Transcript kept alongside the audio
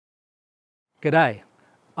G'day,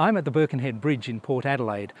 I'm at the Birkenhead Bridge in Port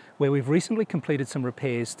Adelaide, where we've recently completed some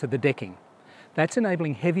repairs to the decking. That's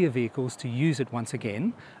enabling heavier vehicles to use it once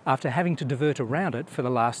again after having to divert around it for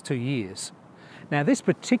the last 2 years. Now, this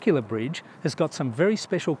particular bridge has got some very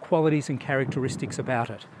special qualities and characteristics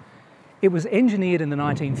about it. It was engineered in the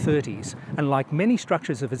 1930s, and like many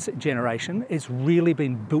structures of its generation, it's really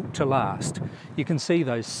been built to last. You can see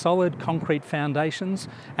those solid concrete foundations,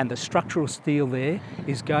 and the structural steel there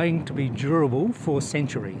is going to be durable for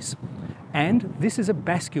centuries. And this is a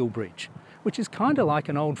bascule bridge, which is kind of like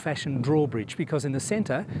an old-fashioned drawbridge, because in the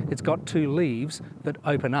centre it's got 2 leaves that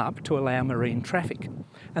open up to allow marine traffic.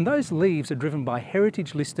 And those leaves are driven by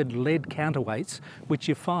heritage-listed lead counterweights, which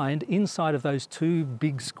you find inside of those 2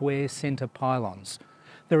 big square centre pylons.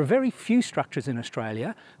 There are very few structures in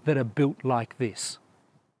Australia that are built like this.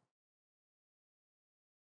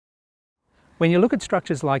 When you look at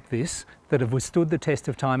structures like this that have withstood the test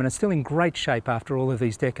of time and are still in great shape after all of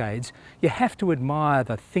these decades, you have to admire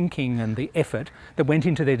the thinking and the effort that went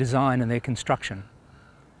into their design and their construction.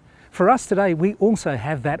 For us today, we also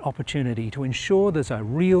have that opportunity to ensure there's a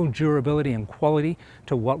real durability and quality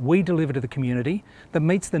to what we deliver to the community that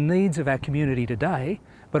meets the needs of our community today,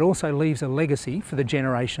 but also leaves a legacy for the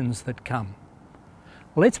generations that come.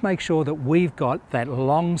 Let's make sure that we've got that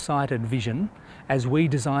long-sighted vision as we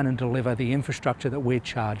design and deliver the infrastructure that we're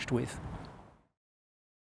charged with.